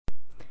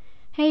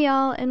Hey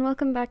y'all, and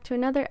welcome back to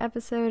another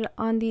episode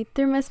on the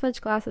Through My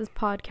Smudged Glasses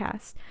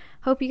podcast.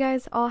 Hope you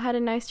guys all had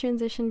a nice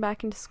transition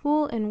back into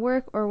school and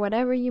work or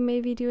whatever you may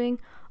be doing.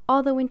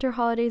 All the winter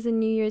holidays and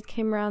New Year's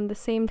came around the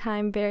same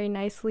time very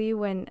nicely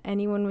when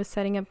anyone was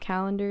setting up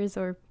calendars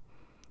or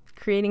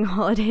creating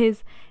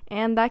holidays,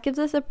 and that gives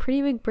us a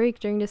pretty big break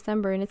during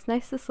December, and it's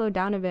nice to slow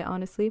down a bit,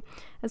 honestly,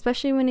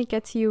 especially when it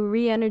gets you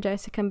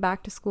re-energized to come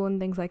back to school and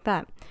things like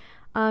that.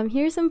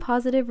 Here's some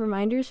positive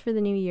reminders for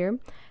the new year.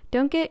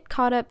 Don't get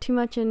caught up too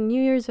much in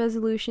New Year's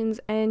resolutions,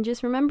 and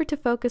just remember to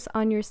focus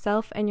on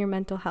yourself and your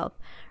mental health.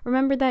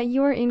 Remember that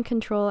you are in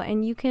control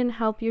and you can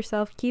help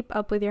yourself keep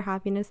up with your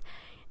happiness.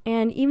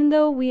 And even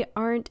though we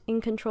aren't in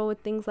control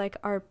with things like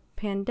our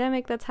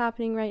pandemic that's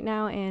happening right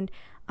now and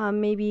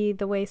maybe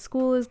the way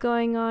school is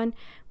going on,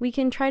 we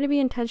can try to be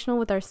intentional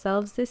with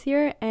ourselves this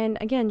year, and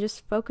again,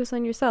 just focus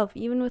on yourself.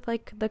 Even with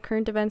like the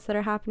current events that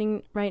are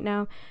happening right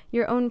now,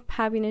 your own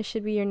happiness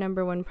should be your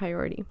number one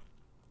priority.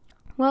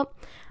 Well,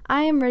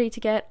 I am ready to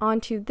get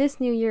on to this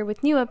new year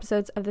with new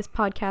episodes of this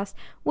podcast,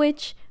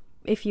 which,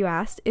 if you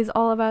asked, is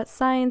all about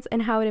science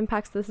and how it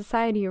impacts the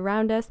society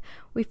around us.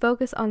 We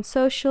focus on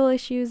social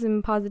issues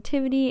and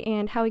positivity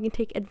and how we can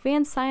take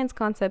advanced science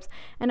concepts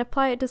and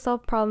apply it to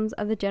solve problems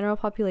of the general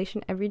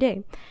population every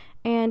day,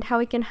 and how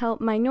we can help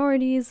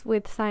minorities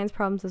with science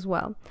problems as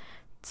well.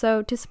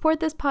 So to support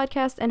this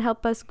podcast and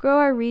help us grow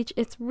our reach,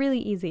 it's really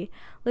easy.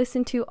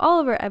 Listen to all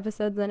of our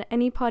episodes on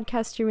any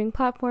podcast streaming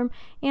platform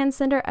and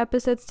send our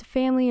episodes to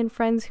family and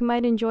friends who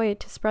might enjoy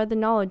it to spread the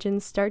knowledge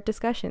and start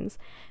discussions.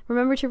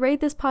 Remember to rate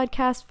this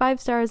podcast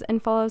 5 stars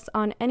and follow us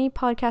on any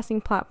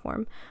podcasting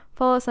platform.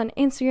 Follow us on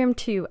Instagram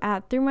too,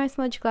 at Through My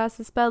Smudged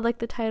Glasses, spelled like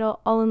the title,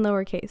 all in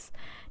lowercase.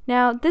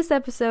 Now, this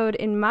episode,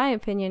 in my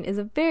opinion, is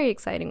a very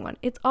exciting one.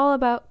 It's all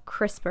about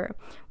CRISPR,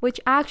 which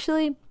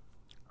actually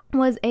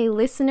was a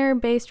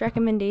listener-based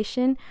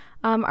recommendation.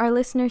 Our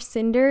listener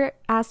Cinder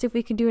asked if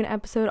we could do an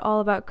episode all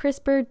about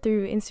CRISPR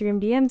through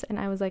Instagram DMs, and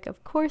I was like,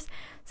 of course.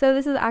 So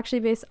this is actually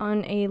based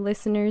on a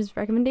listener's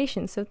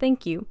recommendation, so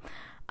thank you.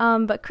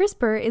 But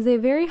CRISPR is a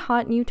very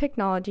hot new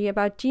technology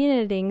about gene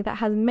editing that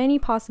has many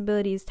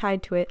possibilities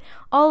tied to it,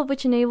 all of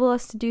which enable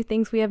us to do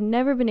things we have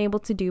never been able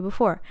to do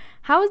before.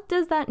 How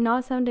does that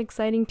not sound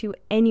exciting to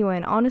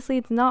anyone? Honestly,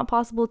 it's not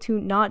possible to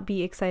not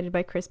be excited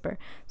by CRISPR.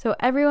 So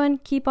everyone,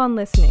 keep on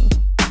listening.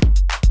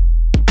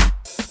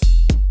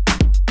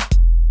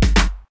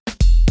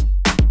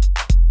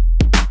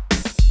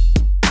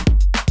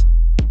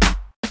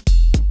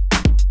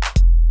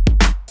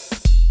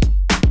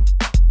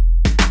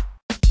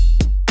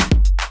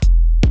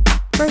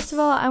 First of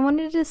all, I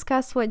wanted to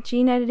discuss what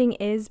gene editing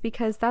is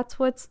because that's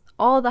what's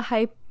all the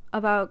hype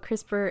about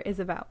CRISPR is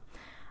about.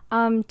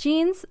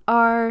 Genes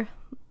are,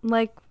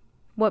 like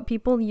what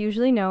people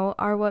usually know,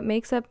 are what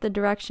makes up the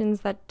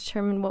directions that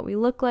determine what we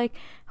look like,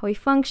 how we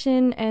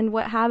function, and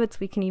what habits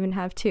we can even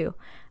have too.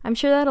 I'm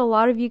sure that a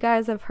lot of you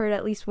guys have heard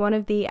at least one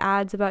of the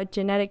ads about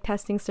genetic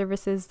testing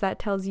services that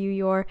tells you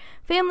your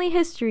family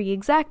history,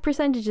 exact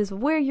percentages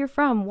of where you're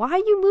from, why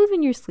you move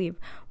in your sleep,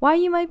 why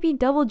you might be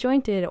double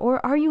jointed,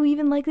 or are you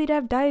even likely to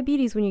have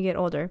diabetes when you get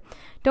older.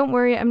 Don't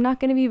worry, I'm not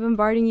going to be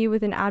bombarding you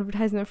with an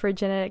advertisement for a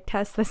genetic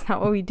test. That's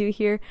not what we do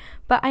here.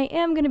 But I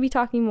am going to be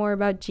talking more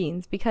about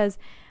genes because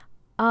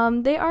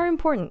they are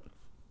important.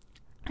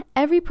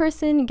 Every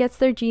person gets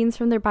their genes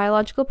from their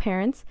biological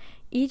parents.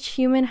 Each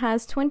human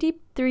has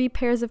 23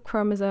 pairs of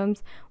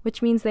chromosomes,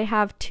 which means they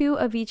have 2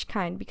 of each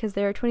kind because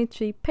there are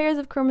 23 pairs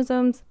of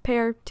chromosomes,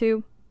 pair,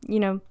 2,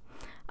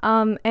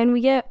 and we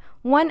get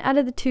 1 out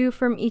of the 2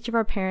 from each of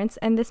our parents,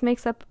 and this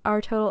makes up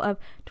our total of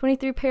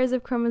 23 pairs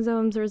of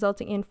chromosomes,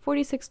 resulting in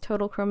 46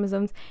 total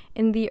chromosomes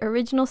in the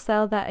original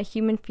cell that a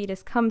human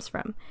fetus comes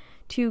from.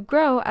 To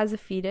grow as a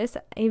fetus,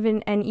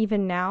 even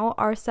now,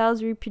 our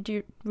cells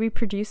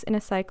reproduce in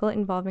a cycle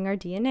involving our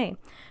DNA.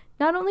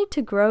 Not only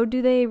to grow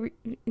do they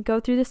go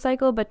through this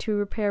cycle, but to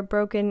repair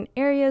broken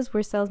areas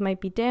where cells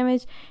might be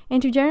damaged,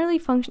 and to generally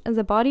function as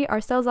a body,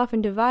 our cells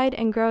often divide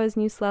and grow as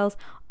new cells,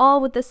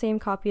 all with the same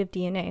copy of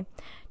DNA.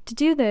 To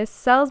do this,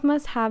 cells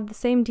must have the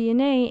same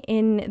DNA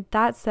in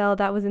that cell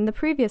that was in the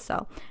previous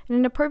cell. And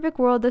in a perfect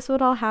world, this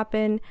would all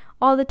happen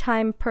all the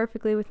time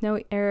perfectly with no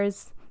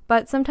errors,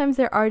 but sometimes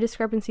there are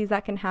discrepancies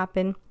that can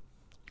happen.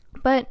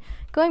 But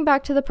going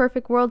back to the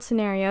perfect world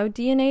scenario,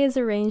 DNA is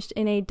arranged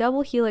in a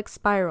double helix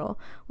spiral,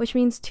 which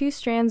means 2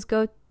 strands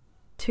go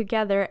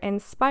together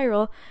and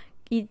spiral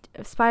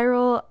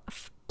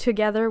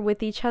together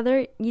with each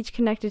other, each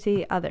connected to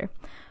the other.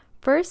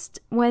 First,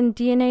 when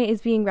DNA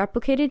is being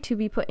replicated to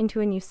be put into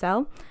a new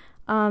cell,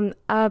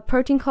 a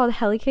protein called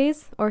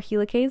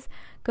helicase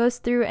goes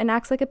through and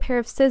acts like a pair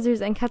of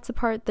scissors and cuts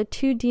apart the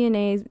 2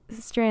 DNA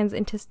strands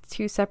into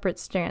 2 separate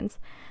strands.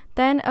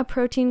 Then a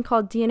protein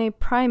called DNA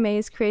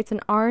primase creates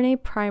an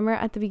RNA primer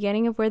at the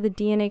beginning of where the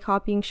DNA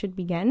copying should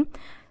begin,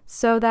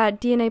 so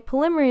that DNA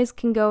polymerase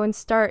can go and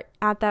start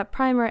at that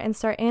primer and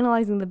start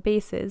analyzing the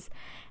bases.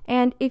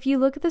 And if you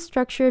look at the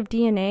structure of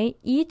DNA,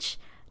 each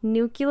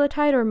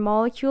nucleotide or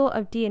molecule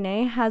of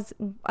DNA has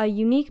a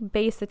unique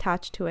base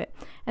attached to it,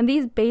 and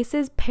these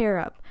bases pair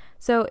up.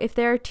 So if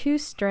there are two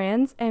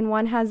strands and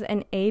one has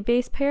an A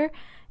base pair,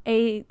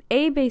 a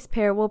base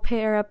pair will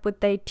pair up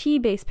with a T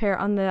base pair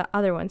on the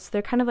other one. So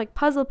they're kind of like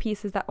puzzle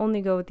pieces that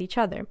only go with each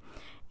other.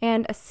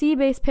 And a C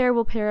base pair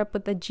will pair up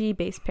with a G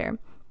base pair.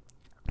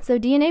 So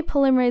DNA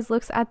polymerase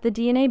looks at the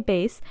DNA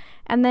base,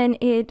 and then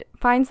it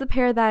finds the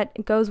pair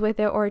that goes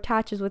with it or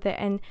attaches with it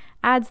and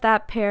adds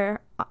that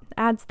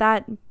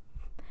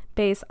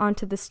base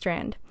onto the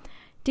strand.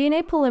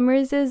 DNA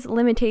polymerase's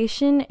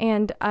limitation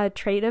and a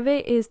trait of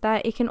it is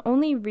that it can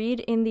only read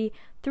in the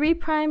 3'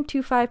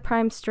 to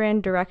 5'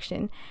 strand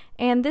direction.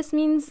 And this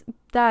means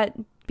that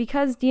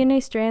because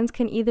DNA strands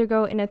can either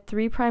go in a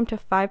 3' to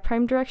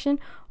 5' direction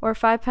or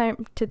 5'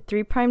 to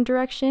 3'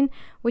 direction,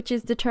 which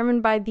is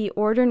determined by the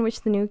order in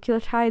which the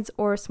nucleotides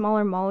or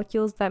smaller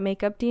molecules that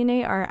make up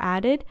DNA are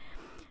added.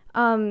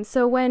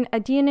 So when a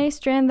DNA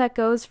strand that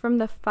goes from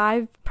the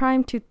 5'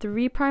 to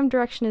 3'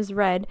 direction is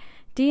read,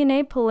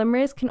 DNA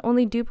polymerase can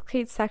only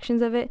duplicate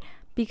sections of it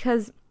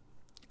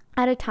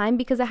at a time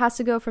because it has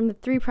to go from the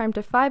 3'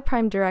 to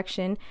 5'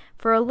 direction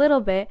for a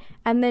little bit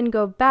and then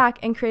go back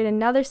and create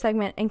another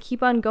segment and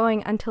keep on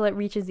going until it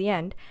reaches the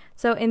end.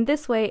 So in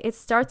this way, it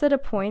starts at a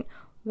point,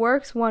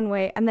 works one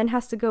way, and then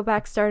has to go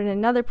back, start at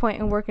another point,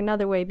 and work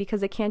another way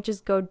because it can't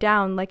just go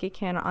down like it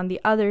can on the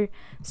other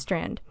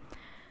strand.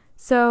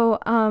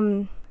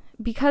 So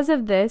because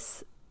of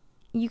this,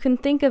 you can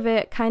think of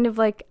it kind of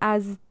like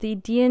as the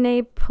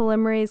DNA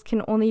polymerase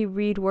can only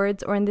read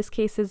words, or in this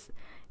case is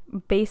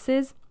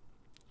bases,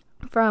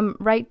 from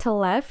right to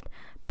left,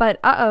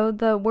 but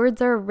the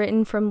words are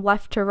written from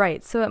left to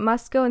right. So it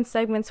must go in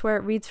segments where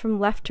it reads from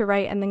left to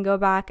right and then go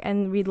back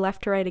and read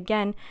left to right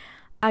again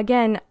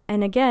and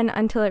again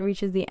until it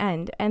reaches the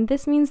end. And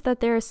this means that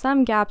there are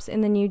some gaps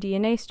in the new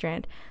DNA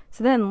strand.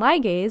 So then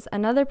ligase,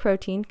 another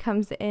protein,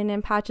 comes in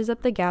and patches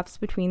up the gaps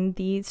between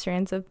the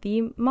strands of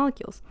the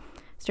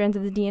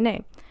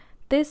DNA.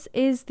 This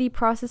is the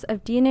process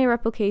of DNA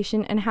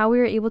replication and how we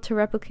are able to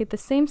replicate the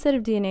same set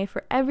of DNA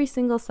for every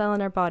single cell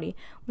in our body,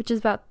 which is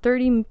about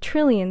 30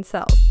 trillion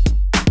cells.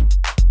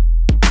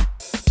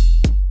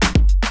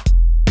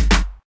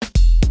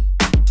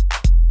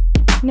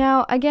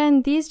 Now,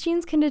 again, these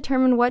genes can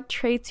determine what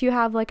traits you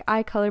have, like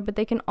eye color, but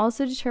they can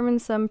also determine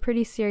some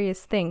pretty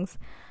serious things.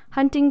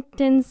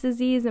 Huntington's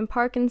disease and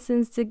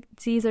Parkinson's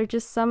disease are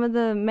just some of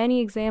the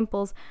many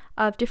examples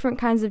of different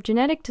kinds of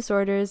genetic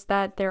disorders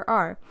that there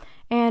are.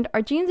 And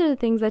our genes are the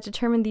things that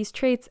determine these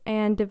traits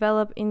and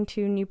develop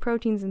into new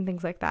proteins and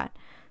things like that.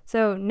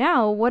 So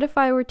now, what if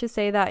I were to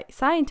say that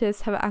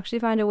scientists have actually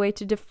found a way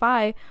to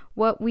defy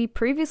what we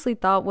previously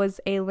thought was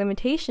a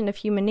limitation of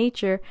human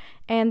nature,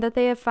 and that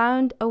they have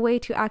found a way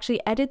to actually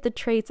edit the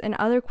traits and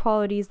other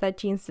qualities that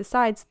genes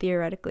decide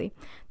theoretically?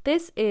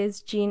 This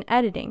is gene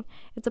editing.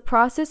 It's a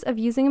process of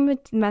using a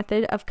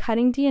method of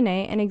cutting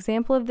DNA. An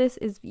example of this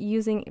is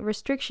using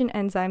restriction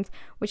enzymes,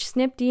 which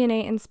snip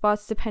DNA in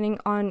spots depending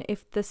on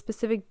if the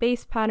specific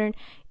base pattern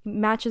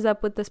matches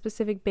up with the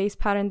specific base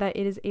pattern that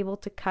it is able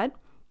to cut,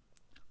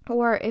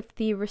 or if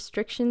the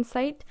restriction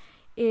site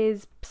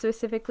is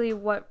specifically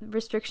what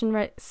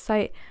restriction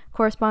site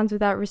corresponds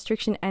with that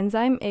restriction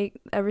enzyme. A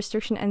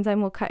restriction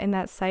enzyme will cut in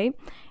that site.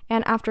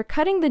 And after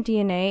cutting the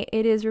DNA,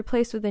 it is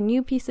replaced with a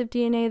new piece of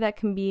DNA that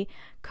can be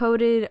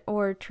coded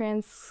or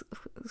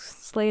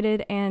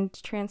translated and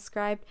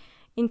transcribed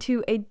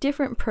into a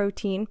different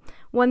protein,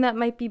 one that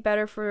might be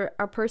better for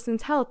a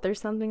person's health or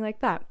something like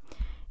that.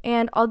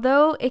 And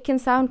although it can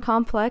sound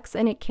complex,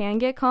 and it can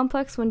get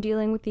complex when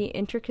dealing with the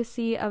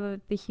intricacy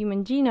of the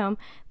human genome,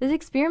 this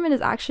experiment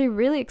is actually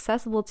really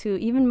accessible to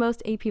even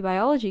most AP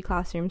biology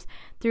classrooms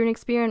through an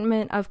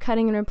experiment of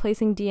cutting and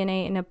replacing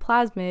DNA in a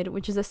plasmid,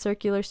 which is a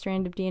circular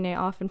strand of DNA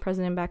often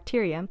present in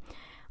bacteria.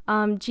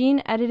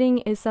 Gene editing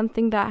is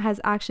something that has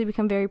actually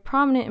become very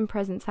prominent in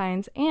present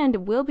science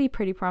and will be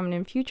pretty prominent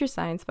in future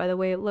science by the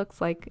way it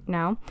looks like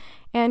now.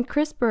 And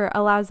CRISPR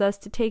allows us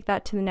to take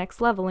that to the next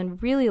level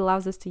and really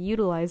allows us to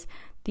utilize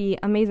the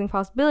amazing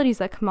possibilities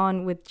that come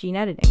on with gene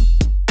editing.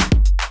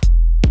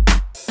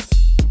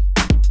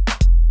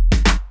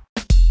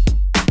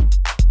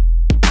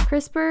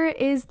 CRISPR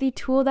is the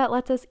tool that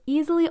lets us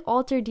easily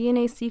alter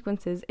DNA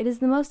sequences. It is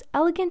the most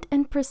elegant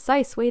and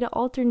precise way to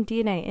alter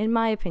DNA, in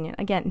my opinion.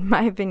 Again,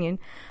 my opinion.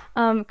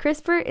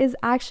 CRISPR is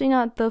actually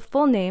not the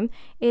full name.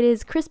 It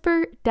is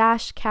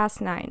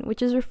CRISPR-Cas9,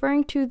 which is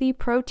referring to the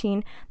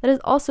protein that is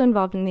also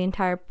involved in the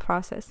entire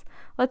process.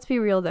 Let's be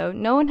real though.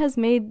 No one is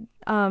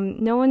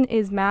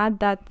mad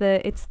that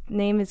its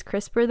name is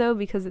CRISPR though,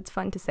 because it's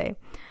fun to say.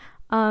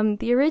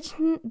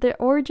 The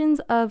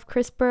origins of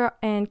CRISPR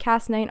and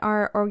Cas9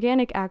 are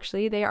organic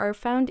actually. They are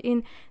found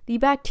in the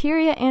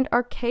bacteria and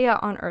archaea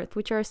on Earth,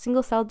 which are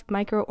single-celled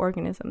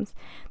microorganisms.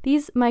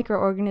 These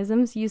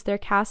microorganisms use their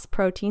Cas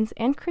proteins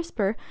and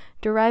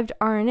CRISPR-derived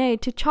RNA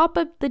to chop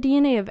up the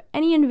DNA of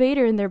any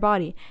invader in their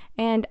body.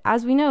 And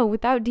as we know,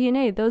 without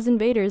DNA, those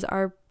invaders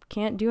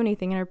can't do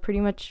anything and are pretty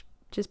much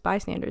just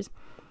bystanders.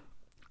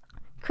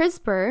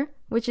 CRISPR,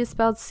 which is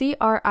spelled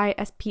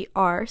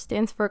CRISPR,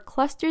 stands for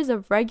clusters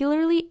of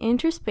regularly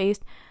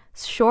interspaced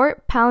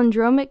short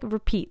palindromic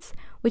repeats,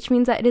 which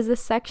means that it is a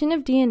section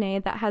of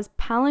DNA that has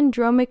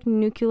palindromic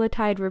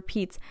nucleotide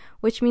repeats,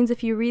 which means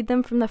if you read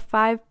them from the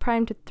 5'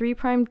 to 3'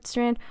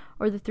 strand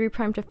or the 3'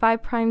 to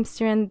 5'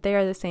 strand, they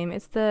are the same.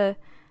 It's the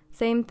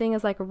same thing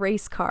as like a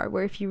race car,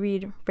 where if you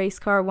read race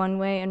car one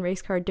way and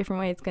race car a different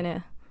way, it's going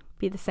to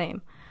be the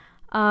same.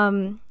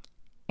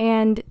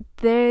 And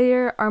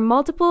there are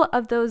multiple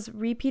of those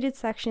repeated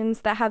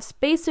sections that have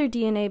spacer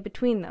DNA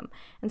between them.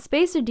 And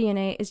spacer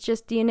DNA is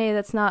just DNA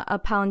that's not a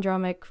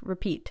palindromic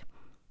repeat.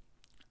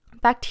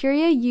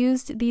 Bacteria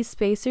used these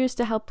spacers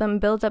to help them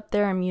build up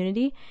their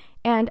immunity,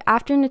 and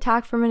after an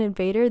attack from an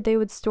invader, they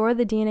would store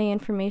the DNA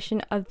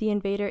information of the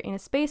invader in a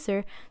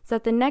spacer so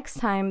that the next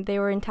time they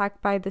were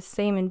attacked by the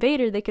same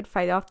invader, they could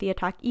fight off the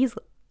attack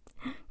easily.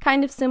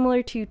 Kind of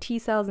similar to T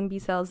cells and B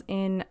cells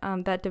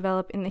that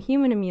develop in the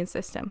human immune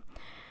system.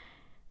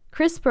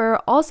 CRISPR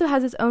also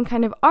has its own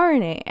kind of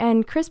RNA,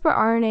 and CRISPR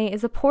RNA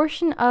is a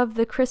portion of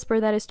the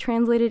CRISPR that is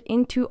translated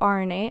into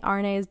RNA.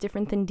 RNA is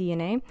different than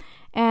DNA,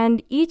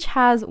 and each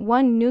has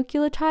one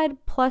nucleotide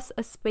plus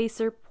a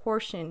spacer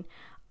portion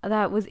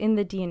that was in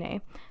the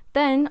DNA.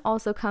 Then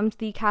also comes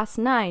the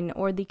Cas9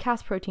 or the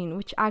Cas protein,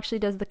 which actually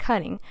does the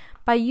cutting.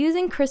 By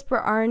using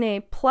CRISPR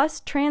RNA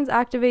plus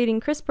transactivating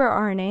CRISPR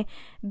RNA,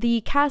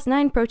 the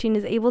Cas9 protein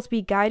is able to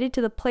be guided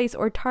to the place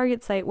or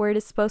target site where it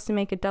is supposed to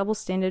make a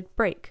double-stranded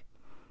break.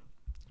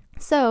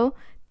 So,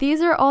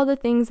 these are all the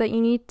things that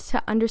you need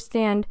to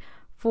understand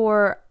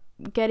for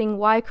getting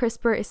why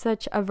CRISPR is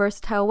such a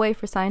versatile way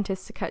for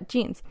scientists to cut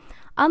genes.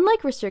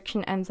 Unlike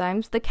restriction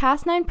enzymes, the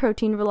Cas9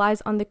 protein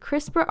relies on the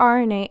CRISPR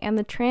RNA and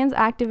the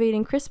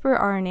transactivating CRISPR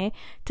RNA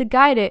to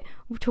guide it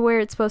to where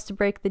it's supposed to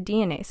break the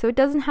DNA. So it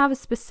doesn't have a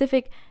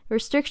specific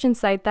restriction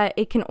site that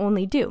it can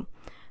only do.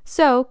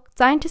 So,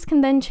 scientists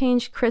can then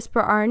change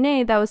CRISPR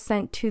RNA that was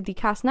sent to the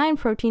Cas9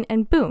 protein,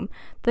 and boom,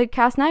 the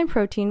Cas9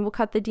 protein will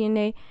cut the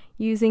DNA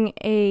using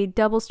a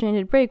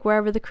double-stranded break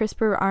wherever the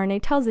CRISPR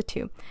RNA tells it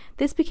to.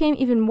 This became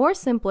even more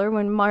simpler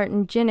when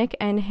Martin Ginnick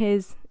and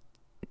his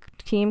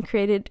team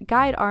created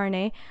guide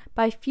RNA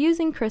by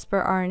fusing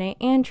CRISPR RNA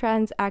and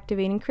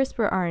transactivating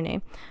CRISPR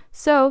RNA.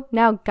 So,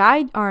 now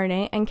guide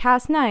RNA and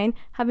Cas9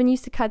 have been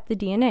used to cut the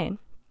DNA.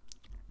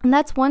 And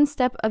that's one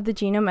step of the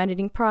genome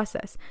editing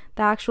process,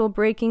 the actual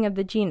breaking of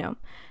the genome.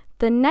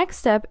 The next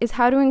step is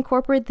how to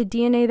incorporate the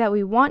DNA that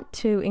we want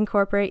to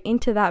incorporate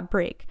into that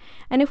break.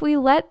 And if we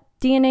let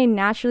DNA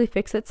naturally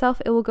fix itself,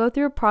 it will go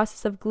through a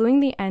process of gluing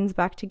the ends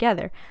back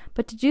together.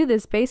 But to do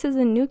this, bases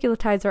and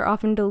nucleotides are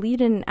often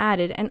deleted and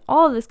added, and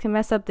all of this can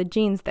mess up the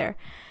genes there.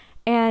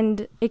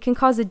 And it can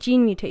cause a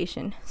gene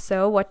mutation.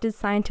 So what did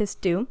scientists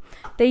do?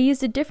 They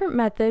used a different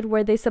method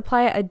where they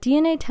supply a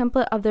DNA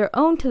template of their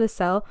own to the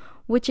cell,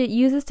 which it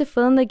uses to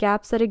fill in the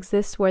gaps that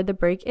exist where the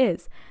break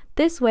is.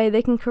 This way,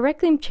 they can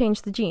correctly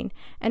change the gene.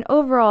 And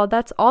overall,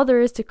 that's all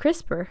there is to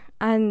CRISPR.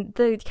 And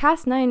the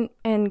Cas9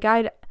 and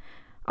guide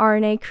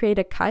RNA create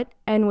a cut,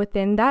 and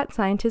within that,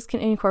 scientists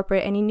can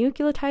incorporate any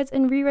nucleotides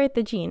and rewrite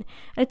the gene.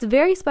 And it's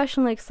very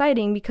special and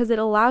exciting because it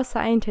allows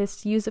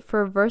scientists to use it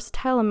for a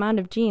versatile amount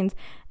of genes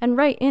and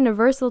write in a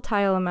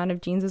versatile amount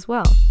of genes as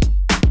well.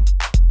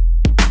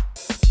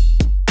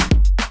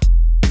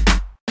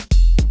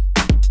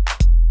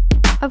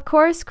 Of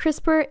course,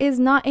 CRISPR is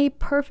not a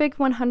perfect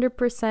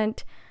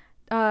 100%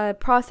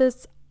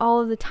 process all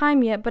of the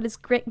time yet, but it's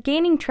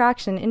gaining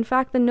traction. In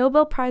fact, the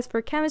Nobel Prize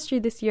for Chemistry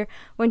this year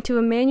went to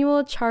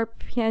Emmanuel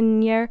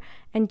Charpentier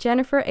and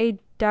Jennifer A.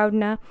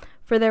 Doudna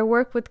for their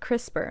work with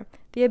CRISPR.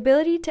 The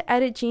ability to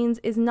edit genes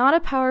is not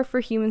a power for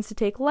humans to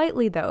take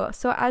lightly, though,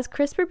 so as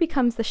CRISPR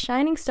becomes the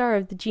shining star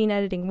of the gene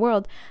editing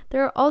world,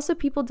 there are also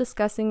people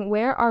discussing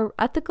where our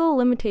ethical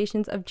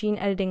limitations of gene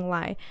editing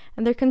lie,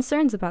 and their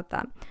concerns about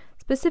that.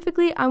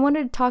 Specifically, I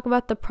wanted to talk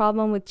about the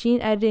problem with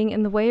gene editing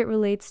and the way it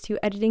relates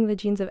to editing the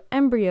genes of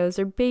embryos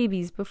or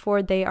babies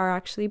before they are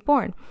actually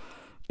born.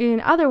 In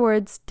other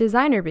words,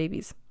 designer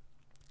babies.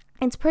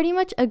 It's pretty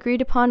much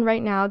agreed upon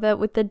right now that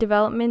with the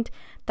development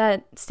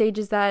that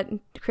stages that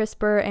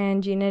CRISPR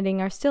and gene editing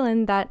are still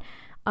in, that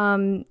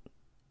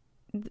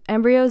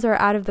embryos are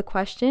out of the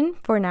question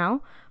for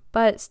now,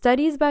 but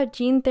studies about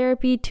gene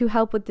therapy to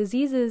help with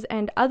diseases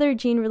and other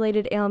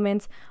gene-related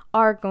ailments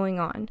are going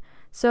on.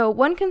 So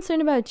one concern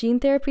about gene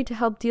therapy to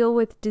help deal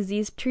with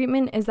disease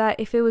treatment is that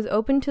if it was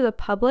open to the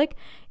public,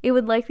 it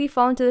would likely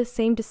fall into the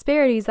same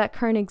disparities that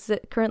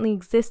currently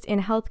exist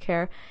in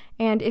healthcare.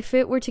 And if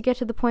it were to get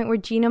to the point where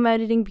genome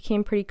editing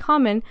became pretty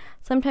common,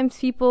 sometimes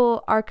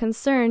people are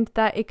concerned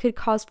that it could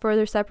cause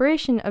further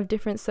separation of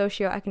different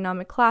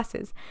socioeconomic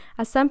classes,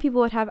 as some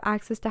people would have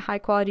access to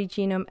high-quality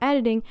genome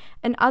editing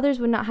and others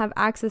would not have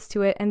access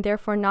to it and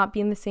therefore not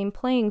be in the same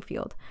playing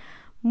field.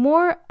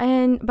 More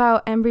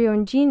about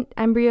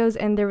embryos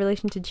and their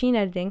relation to gene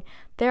editing,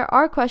 there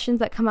are questions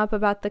that come up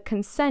about the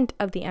consent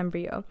of the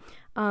embryo.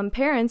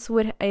 Parents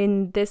would,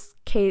 in this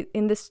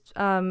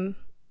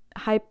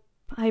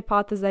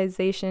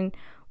hypothesization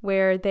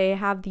where they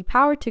have the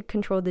power to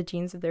control the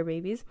genes of their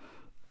babies,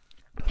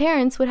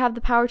 Parents would have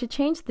the power to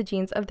change the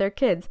genes of their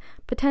kids,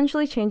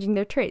 potentially changing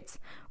their traits.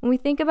 When we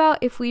think about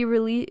if we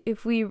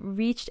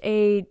reached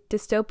a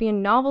dystopian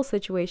novel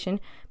situation,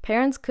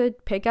 parents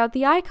could pick out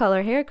the eye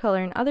color, hair color,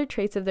 and other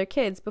traits of their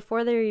kids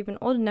before they're even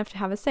old enough to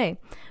have a say.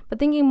 But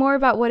thinking more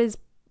about what is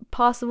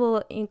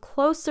possible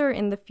closer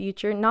in the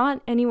future,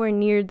 not anywhere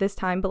near this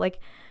time, but like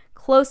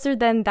closer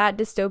than that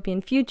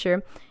dystopian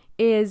future,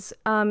 is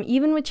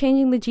even with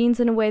changing the genes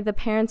in a way the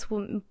parents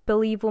will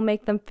believe will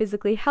make them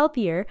physically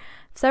healthier,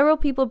 several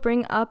people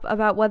bring up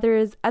about whether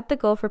it is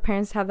ethical for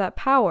parents to have that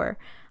power.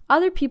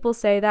 Other people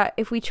say that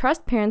if we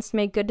trust parents to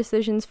make good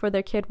decisions for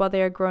their kid while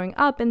they are growing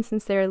up, and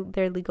since they're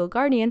their legal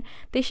guardian,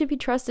 they should be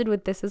trusted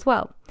with this as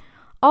well.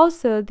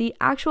 Also, the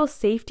actual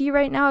safety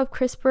right now of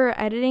CRISPR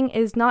editing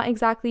is not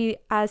exactly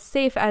as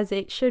safe as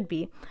it should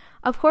be.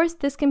 Of course,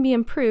 this can be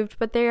improved,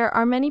 but there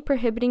are many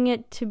prohibiting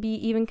it to be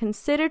even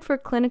considered for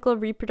clinical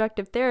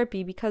reproductive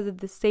therapy because of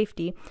the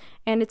safety,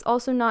 and it's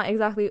also not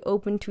exactly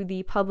open to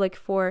the public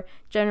for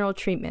general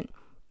treatment.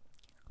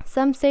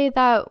 Some say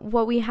that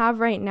what we have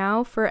right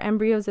now for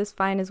embryos is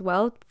fine as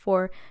well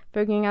for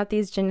figuring out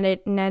these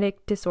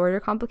genetic disorder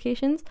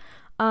complications.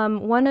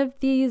 One of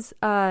these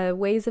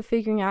ways of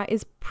figuring out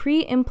is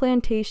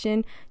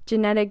pre-implantation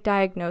genetic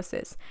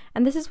diagnosis.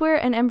 And this is where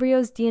an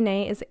embryo's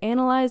DNA is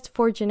analyzed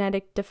for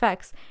genetic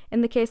defects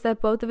in the case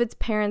that both of its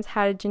parents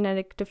had a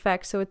genetic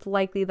defect, so it's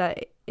likely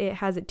that it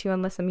has it too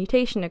unless a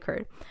mutation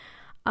occurred.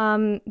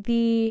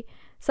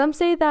 Some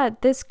say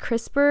that this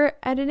CRISPR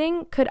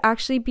editing could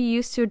actually be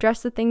used to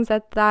address the things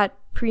that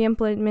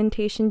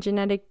pre-implementation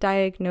genetic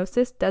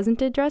diagnosis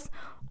doesn't address,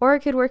 or it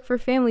could work for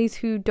families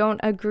who don't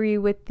agree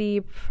with the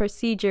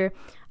procedure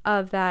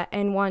of that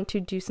and want to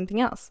do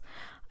something else.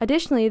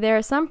 Additionally, there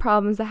are some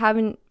problems that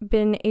haven't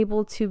been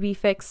able to be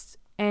fixed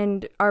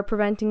and are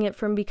preventing it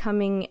from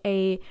becoming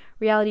a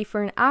reality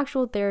for an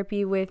actual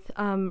therapy with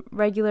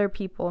regular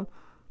people.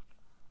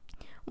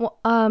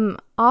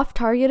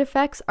 Off-target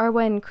effects are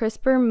when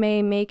CRISPR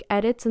may make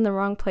edits in the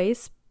wrong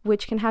place,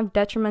 which can have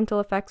detrimental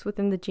effects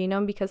within the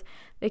genome because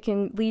they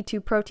can lead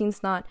to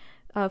proteins not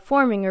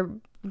forming or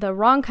the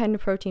wrong kind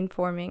of protein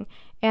forming.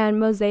 And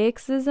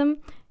mosaicism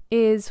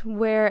is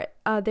where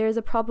there's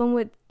a problem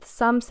with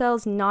some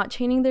cells not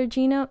changing their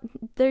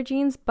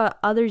genes, but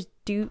others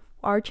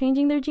are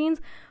changing their genes,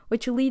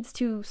 which leads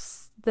to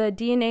the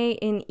DNA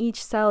in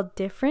each cell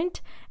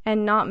different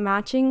and not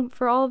matching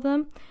for all of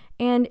them.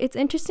 And it's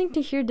interesting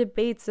to hear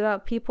debates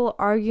about people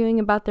arguing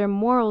about their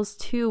morals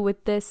too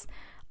with this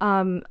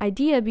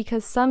idea,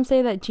 because some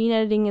say that gene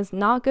editing is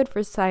not good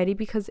for society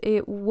because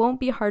it won't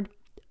be hard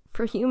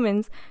for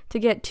humans to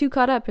get too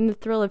caught up in the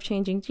thrill of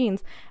changing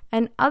genes.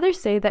 And others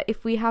say that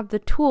if we have the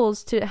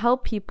tools to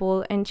help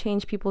people and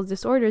change people's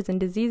disorders and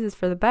diseases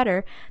for the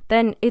better,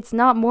 then it's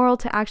not moral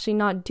to actually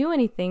not do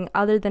anything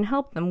other than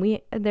help them.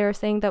 They're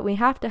saying that we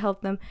have to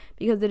help them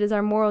because it is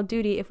our moral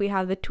duty if we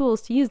have the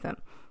tools to use them.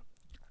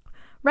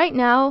 Right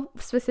now,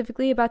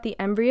 specifically about the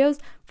embryos,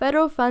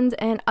 federal funds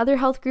and other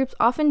health groups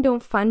often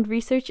don't fund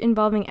research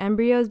involving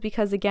embryos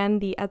because, again,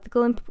 the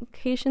ethical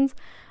implications.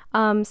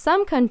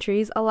 Some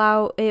countries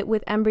allow it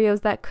with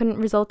embryos that couldn't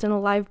result in a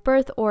live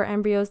birth or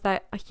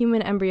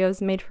human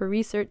embryos made for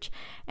research.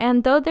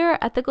 And though there are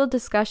ethical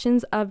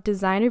discussions of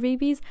designer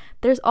babies,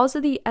 there's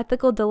also the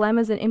ethical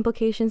dilemmas and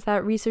implications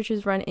that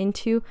researchers run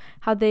into,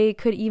 how they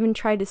could even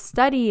try to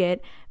study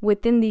it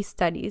within these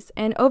studies.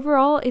 And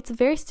overall, it's a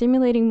very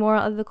stimulating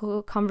moral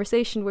ethical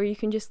conversation where you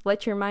can just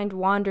let your mind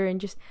wander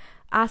and just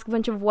ask a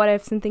bunch of what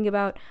ifs and think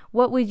about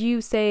what would you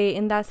say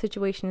in that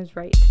situation is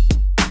right.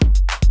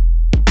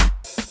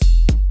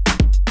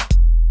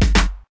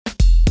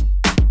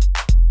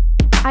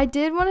 I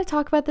did want to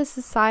talk about the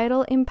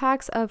societal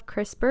impacts of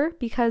CRISPR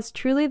because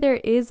truly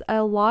there is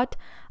a lot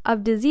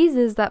of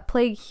diseases that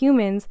plague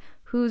humans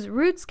whose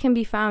roots can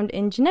be found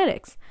in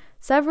genetics.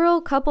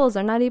 Several couples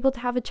are not able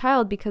to have a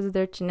child because of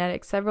their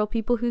genetics. Several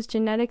people whose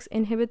genetics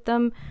inhibit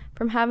them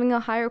from having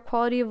a higher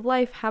quality of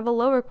life have a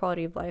lower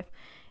quality of life.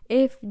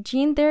 If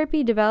gene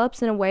therapy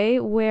develops in a way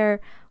where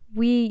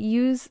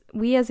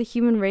we as a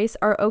human race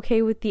are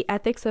okay with the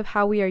ethics of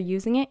how we are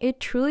using it, it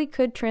truly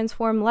could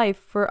transform life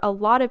for a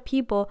lot of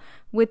people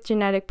with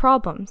genetic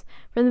problems.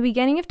 From the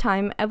beginning of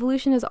time,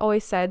 evolution has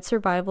always said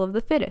survival of the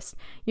fittest.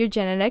 Your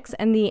genetics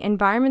and the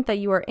environment that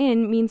you are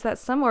in means that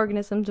some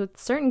organisms with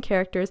certain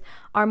characters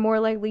are more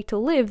likely to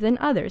live than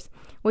others.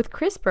 With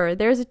CRISPR,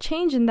 there is a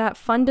change in that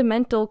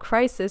fundamental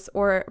crisis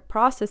or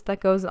process that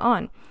goes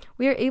on.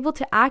 We are able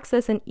to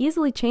access and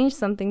easily change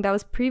something that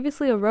was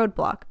previously a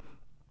roadblock.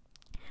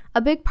 A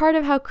big part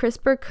of how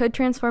CRISPR could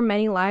transform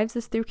many lives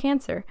is through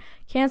cancer.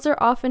 Cancer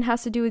often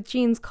has to do with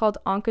genes called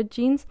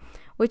oncogenes,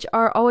 which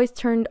are always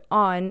turned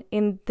on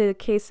in the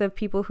case of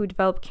people who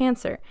develop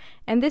cancer.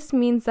 And this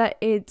means that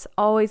it's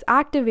always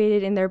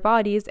activated in their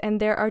bodies, and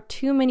there are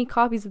too many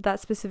copies of that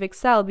specific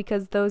cell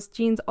because those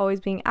genes always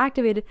being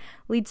activated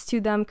leads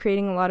to them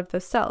creating a lot of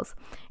those cells.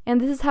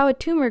 And this is how a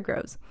tumor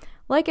grows.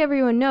 Like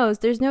everyone knows,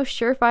 there's no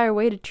surefire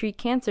way to treat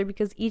cancer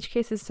because each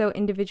case is so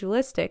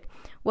individualistic.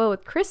 Well,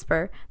 with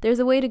CRISPR, there's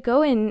a way to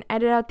go in and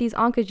edit out these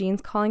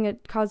oncogenes,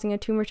 causing a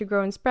tumor to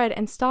grow and spread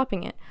and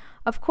stopping it.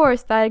 Of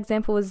course, that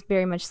example was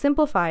very much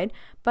simplified,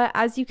 but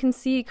as you can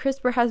see,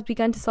 CRISPR has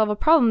begun to solve a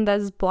problem that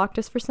has blocked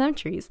us for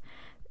centuries.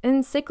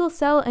 And sickle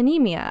cell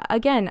anemia,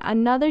 again,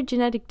 another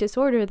genetic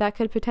disorder that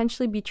could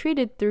potentially be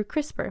treated through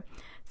CRISPR.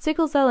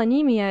 Sickle cell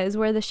anemia is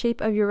where the shape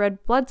of your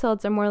red blood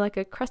cells are more like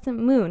a crescent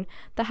moon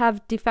that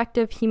have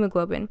defective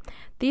hemoglobin.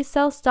 These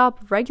cells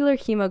stop regular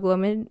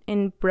hemoglobin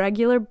in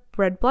regular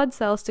red blood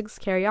cells to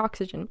carry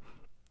oxygen.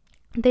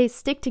 They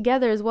stick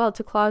together as well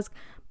to clog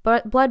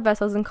blood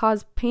vessels and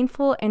cause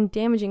painful and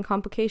damaging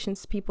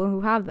complications to people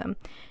who have them.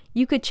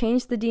 You could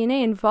change the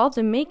DNA involved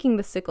in making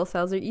the sickle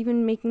cells or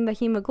even making the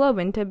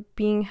hemoglobin to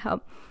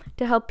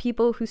help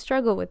people who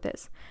struggle with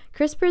this.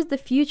 CRISPR is the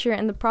future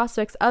and the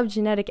prospects of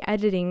genetic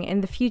editing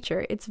in the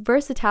future. Its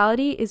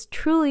versatility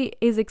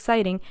is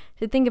exciting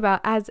to think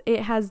about, as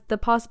it has the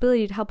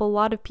possibility to help a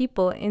lot of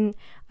people in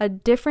a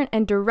different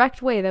and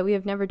direct way that we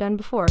have never done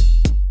before.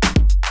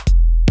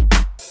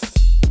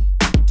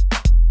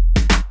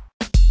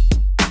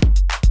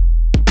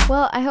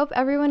 Well, I hope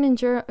everyone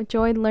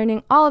enjoyed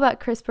learning all about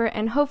CRISPR,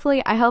 and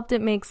hopefully I helped it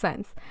make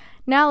sense.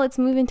 Now let's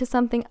move into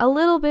something a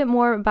little bit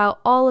more about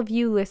all of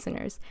you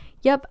listeners.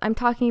 Yep, I'm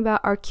talking about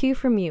our Q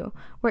from You,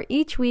 where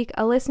each week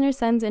a listener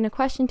sends in a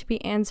question to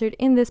be answered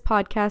in this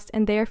podcast,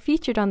 and they are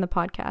featured on the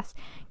podcast.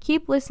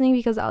 Keep listening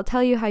because I'll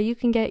tell you how you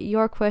can get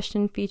your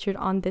question featured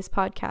on this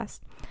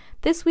podcast.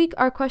 This week,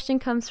 our question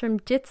comes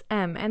from Jits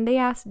M, and they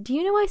ask, do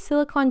you know why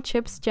silicon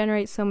chips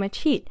generate so much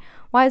heat?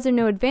 Why is there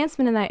no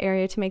advancement in that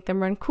area to make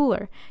them run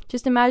cooler?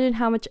 Just imagine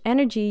how much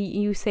energy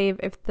you save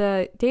if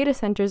the data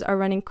centers are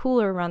running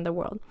cooler around the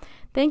world.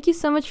 Thank you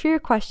so much for your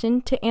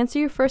question. To answer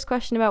your first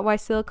question about why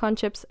silicon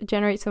chips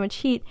generate so much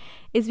heat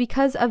is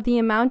because of the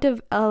amount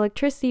of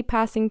electricity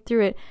passing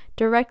through it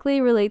directly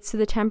relates to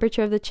the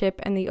temperature of the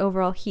chip and the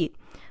overall heat.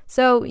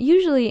 So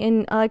usually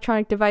in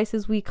electronic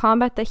devices, we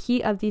combat the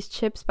heat of these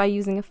chips by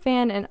using a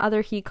fan and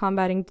other heat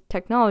combating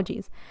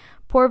technologies.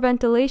 Poor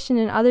ventilation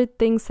and other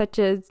things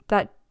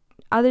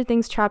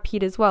trap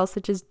heat as well,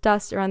 such as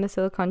dust around the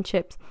silicon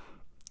chips.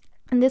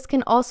 And this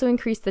can also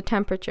increase the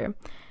temperature.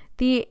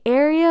 The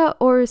area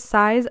or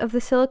size of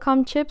the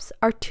silicon chips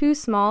are too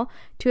small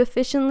to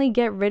efficiently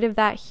get rid of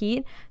that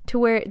heat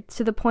to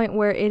the point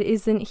where it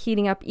isn't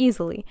heating up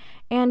easily.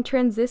 And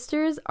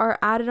transistors are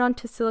added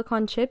onto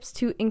silicon chips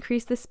to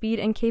increase the speed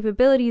and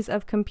capabilities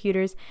of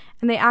computers,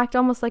 and they act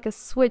almost like a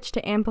switch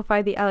to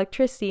amplify the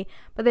electricity,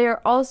 but they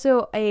are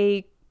also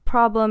a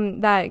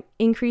problem that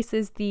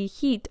increases the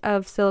heat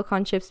of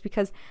silicon chips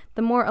because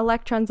the more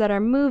electrons that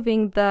are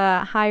moving,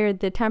 the higher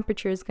the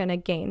temperature is going to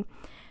gain.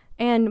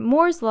 And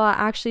Moore's law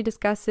actually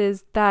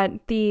discusses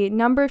that the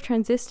number of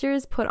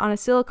transistors put on a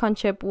silicon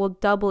chip will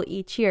double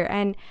each year,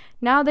 and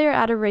now they're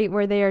at a rate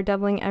where they are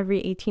doubling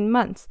every 18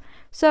 months.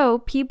 So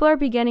people are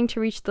beginning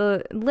to reach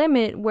the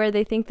limit where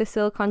they think the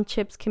silicon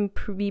chips can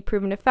be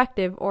proven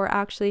effective or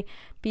actually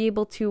be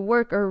able to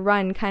work or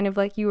run, kind of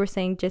like you were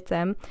saying,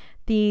 Jitsem.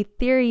 The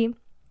theory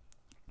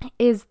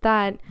is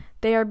that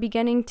they are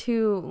beginning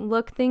to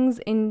look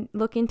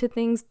into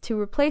things to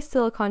replace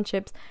silicon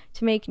chips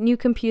to make new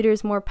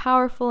computers more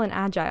powerful and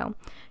agile.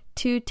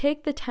 To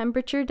take the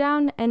temperature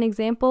down, an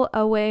example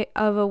of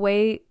a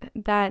way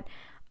that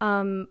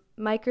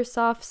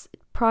Microsoft's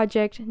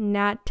project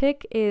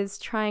NATIC is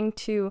trying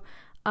to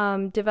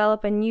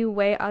develop a new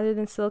way other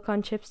than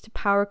silicon chips to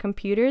power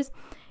computers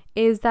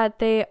is that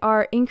they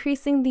are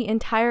increasing the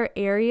entire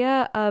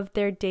area of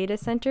their data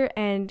center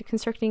and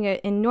constructing an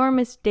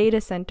enormous data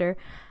center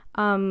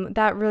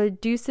that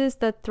reduces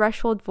the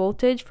threshold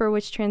voltage for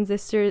which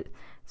transistors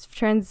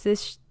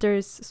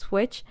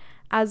switch,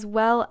 as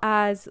well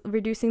as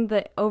reducing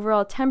the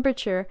overall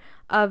temperature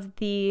of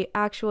the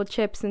actual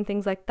chips and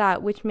things like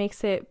that, which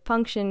makes it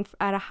function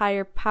at a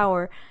higher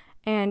power,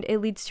 and it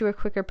leads to a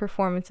quicker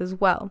performance as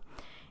well.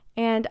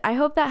 And I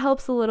hope that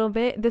helps a little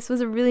bit. This was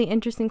a really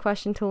interesting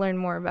question to learn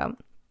more about.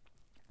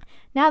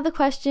 Now the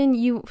question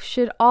you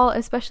should all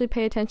especially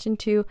pay attention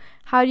to: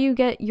 how do you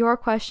get your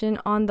question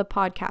on the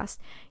podcast?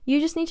 You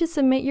just need to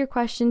submit your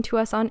question to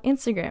us on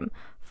Instagram.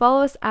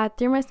 Follow us at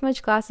Through My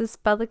Smudged Glasses,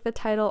 spelled like the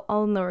title,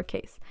 all in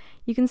lowercase.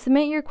 You can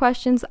submit your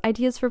questions,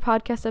 ideas for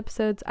podcast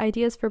episodes,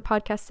 ideas for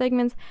podcast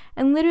segments,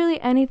 and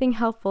literally anything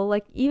helpful,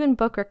 like even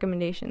book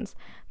recommendations,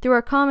 through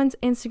our comments,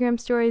 Instagram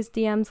stories,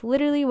 DMs,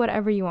 literally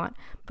whatever you want.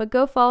 But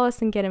go follow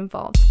us and get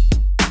involved.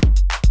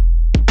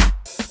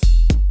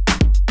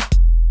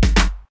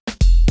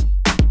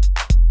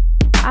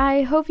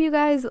 I hope you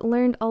guys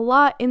learned a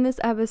lot in this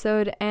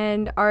episode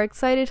and are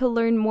excited to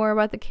learn more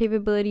about the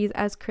capabilities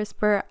as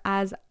CRISPR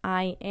as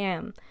I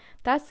am.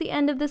 that's the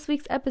end of this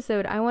week's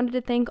episode. I wanted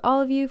to thank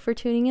all of you for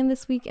tuning in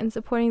this week and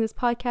supporting this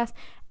podcast.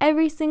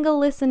 Every single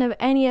listen of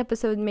any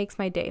episode makes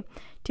my day.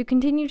 To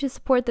continue to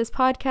support this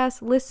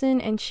podcast,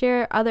 listen and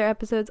share other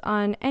episodes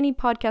on any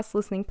podcast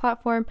listening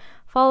platform.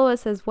 Follow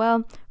us as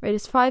well. Rate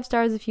us 5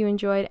 stars if you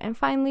enjoyed. And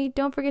finally,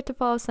 don't forget to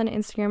follow us on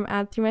Instagram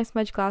at Through My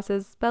Smudge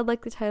Glasses, spelled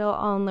like the title,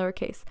 all in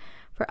lowercase,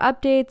 for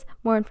updates,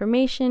 more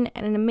information,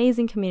 and an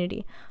amazing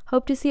community.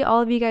 Hope to see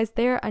all of you guys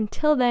there.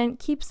 Until then,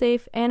 keep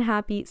safe and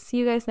happy. See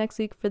you guys next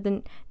week for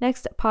the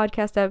next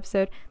podcast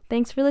episode.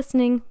 Thanks for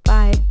listening.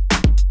 Bye.